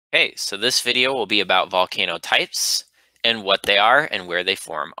Okay, so this video will be about volcano types and what they are and where they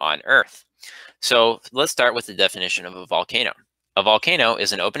form on Earth. So let's start with the definition of a volcano. A volcano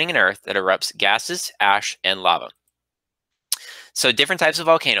is an opening in Earth that erupts gases, ash, and lava. So different types of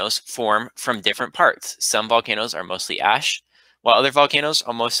volcanoes form from different parts. Some volcanoes are mostly ash, while other volcanoes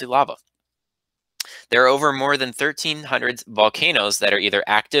are mostly lava. There are over more than 1,300 volcanoes that are either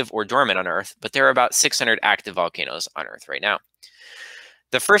active or dormant on Earth, but there are about 600 active volcanoes on Earth right now.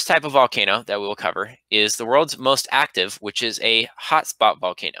 The first type of volcano that we will cover is the world's most active, which is a hotspot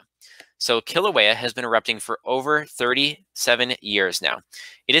volcano. So Kilauea has been erupting for over 37 years now.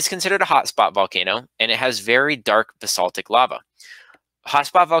 It is considered a hotspot volcano, and it has very dark basaltic lava.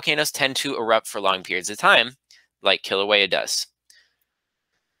 Hotspot volcanoes tend to erupt for long periods of time, like Kilauea does.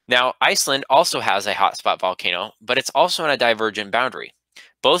 Now, Iceland also has a hotspot volcano, but it's also on a divergent boundary.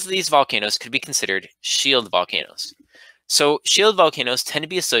 Both of these volcanoes could be considered shield volcanoes. So shield volcanoes tend to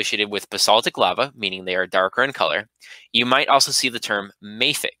be associated with basaltic lava, meaning they are darker in color. You might also see the term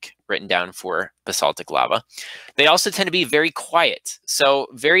mafic written down for basaltic lava. They also tend to be very quiet, so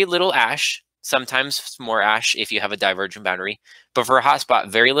very little ash, sometimes more ash if you have a divergent boundary, but for a hotspot,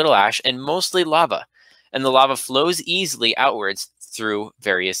 very little ash and mostly lava. And the lava flows easily outwards through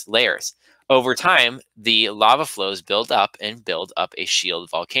various layers. Over time, the lava flows build up and build up a shield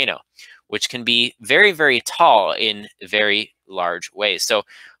volcano, which can be very, very tall in very large ways. So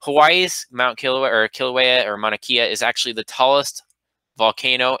Hawaii's Mount Kilauea or Mauna Kea is actually the tallest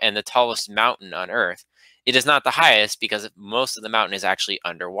volcano and the tallest mountain on Earth. It is not the highest because most of the mountain is actually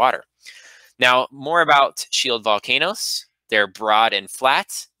underwater. Now, more about shield volcanoes. They're broad and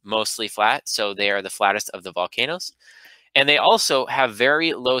flat, mostly flat, so they are the flattest of the volcanoes. And they also have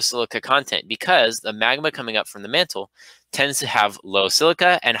very low silica content because the magma coming up from the mantle tends to have low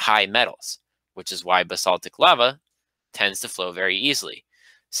silica and high metals, which is why basaltic lava tends to flow very easily.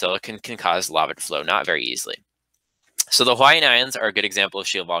 Silicon can cause lava to flow not very easily. So the Hawaiian Islands are a good example of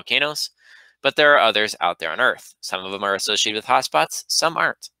shield volcanoes, but there are others out there on Earth. Some of them are associated with hotspots, some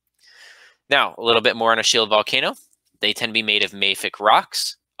aren't. Now, a little bit more on a shield volcano. They tend to be made of mafic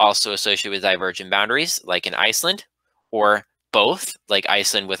rocks, also associated with divergent boundaries, like in Iceland, or both, like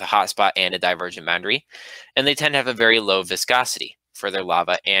Iceland with a hotspot and a divergent boundary. And they tend to have a very low viscosity for their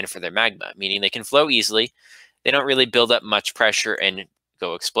lava and for their magma, meaning they can flow easily. They don't really build up much pressure and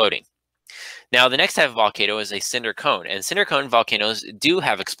go exploding. Now, the next type of volcano is a cinder cone, and cinder cone volcanoes do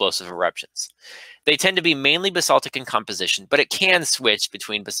have explosive eruptions. They tend to be mainly basaltic in composition, but it can switch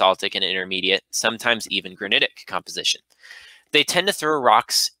between basaltic and intermediate, sometimes even granitic composition. They tend to throw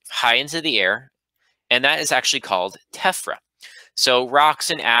rocks high into the air, and that is actually called tephra. So rocks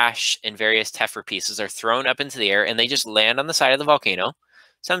and ash and various tephra pieces are thrown up into the air, and they just land on the side of the volcano.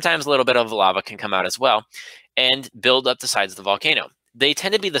 Sometimes a little bit of lava can come out as well, and build up the sides of the volcano. They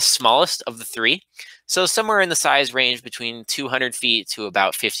tend to be the smallest of the three, so somewhere in the size range between 200 feet to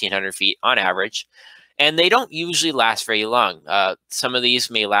about 1,500 feet on average. And they don't usually last very long. Some of these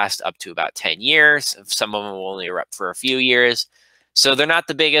may last up to about 10 years. Some of them will only erupt for a few years. So they're not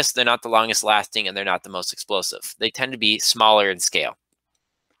the biggest, they're not the longest lasting, and they're not the most explosive. They tend to be smaller in scale.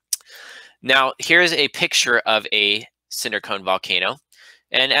 Now, here's a picture of a cinder cone volcano.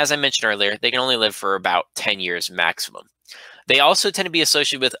 And as I mentioned earlier, they can only live for about 10 years maximum. They also tend to be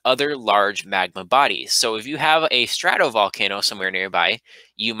associated with other large magma bodies. So if you have a stratovolcano somewhere nearby,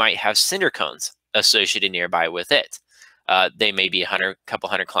 you might have cinder cones associated nearby with it. They may be a couple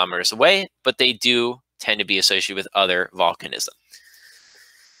hundred kilometers away, but they do tend to be associated with other volcanism.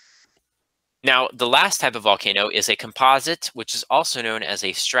 Now, the last type of volcano is a composite, which is also known as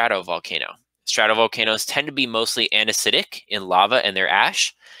a stratovolcano. Stratovolcanoes tend to be mostly acidic in lava and their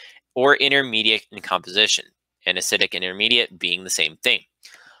ash, or intermediate in composition. Acidic and intermediate being the same thing.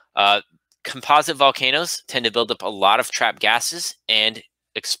 Composite volcanoes tend to build up a lot of trapped gases and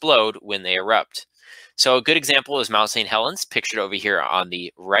explode when they erupt. So a good example is Mount St. Helens, pictured over here on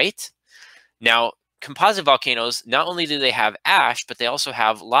the right. Now, composite volcanoes, not only do they have ash, but they also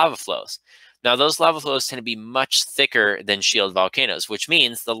have lava flows. Now, those lava flows tend to be much thicker than shield volcanoes, which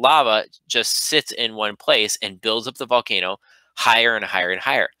means the lava just sits in one place and builds up the volcano higher and higher and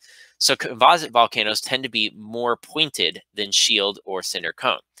higher. So composite volcanoes tend to be more pointed than shield or cinder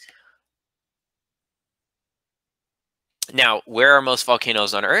cone. Now, where are most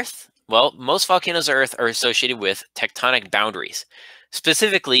volcanoes on Earth? Well, most volcanoes on Earth are associated with tectonic boundaries,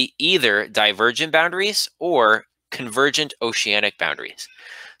 specifically either divergent boundaries or convergent oceanic boundaries.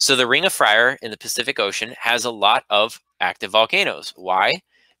 So the Ring of Fire in the Pacific Ocean has a lot of active volcanoes. Why?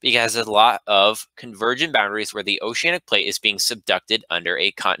 Because there's a lot of convergent boundaries where the oceanic plate is being subducted under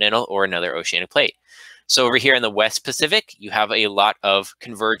a continental or another oceanic plate. So over here in the West Pacific, you have a lot of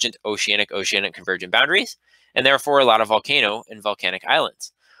convergent oceanic convergent boundaries, and therefore a lot of volcano and volcanic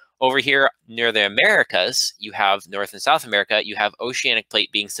islands. Over here near the Americas, you have North and South America, you have oceanic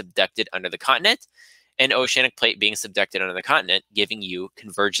plate being subducted under the continent, and oceanic plate being subducted under the continent, giving you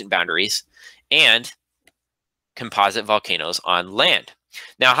convergent boundaries and composite volcanoes on land.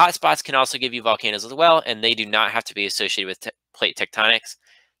 Now, hotspots can also give you volcanoes as well, and they do not have to be associated with plate tectonics.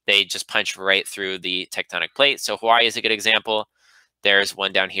 They just punch right through the tectonic plate. So Hawaii is a good example. There's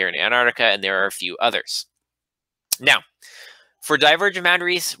one down here in Antarctica, and there are a few others. Now, for divergent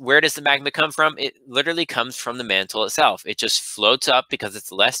boundaries, where does the magma come from? It literally comes from the mantle itself. It just floats up because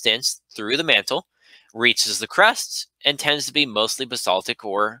it's less dense through the mantle, reaches the crust, and tends to be mostly basaltic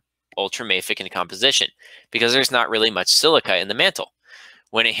or ultramafic in composition because there's not really much silica in the mantle.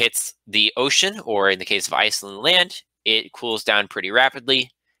 When it hits the ocean, or in the case of Iceland land, it cools down pretty rapidly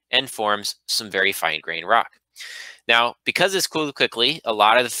and forms some very fine-grained rock. Now, because it's cooled quickly, a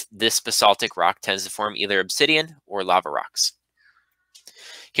lot of this basaltic rock tends to form either obsidian or lava rocks.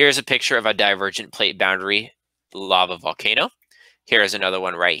 Here's a picture of a divergent plate boundary lava volcano. Here's another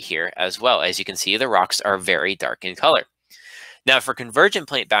one right here as well. As you can see, the rocks are very dark in color. Now, for convergent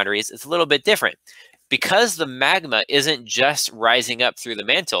plate boundaries, it's a little bit different. Because the magma isn't just rising up through the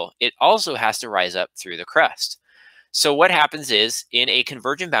mantle, it also has to rise up through the crust. So what happens is, in a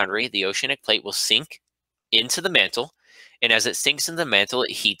convergent boundary, the oceanic plate will sink into the mantle, and as it sinks into the mantle,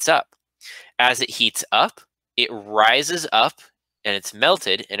 it heats up. As it heats up, it rises up, and it's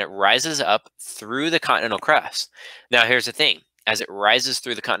melted, and it rises up through the continental crust. Now, here's the thing. As it rises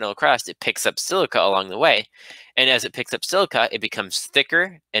through the continental crust, it picks up silica along the way, and as it picks up silica, it becomes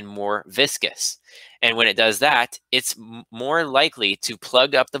thicker and more viscous. And when it does that, it's more likely to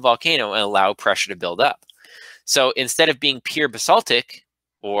plug up the volcano and allow pressure to build up. So instead of being pure basaltic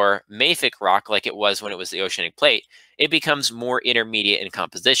or mafic rock like it was when it was the oceanic plate, it becomes more intermediate in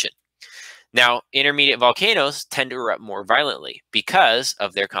composition. Now, intermediate volcanoes tend to erupt more violently because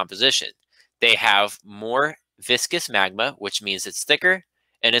of their composition. They have more viscous magma, which means it's thicker,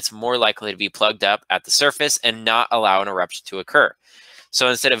 and it's more likely to be plugged up at the surface and not allow an eruption to occur. So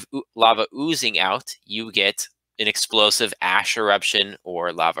instead of lava oozing out, you get an explosive ash eruption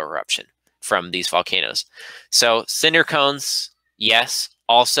or lava eruption from these volcanoes. So cinder cones, yes.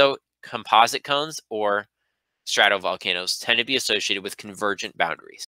 Also, composite cones or stratovolcanoes tend to be associated with convergent boundaries.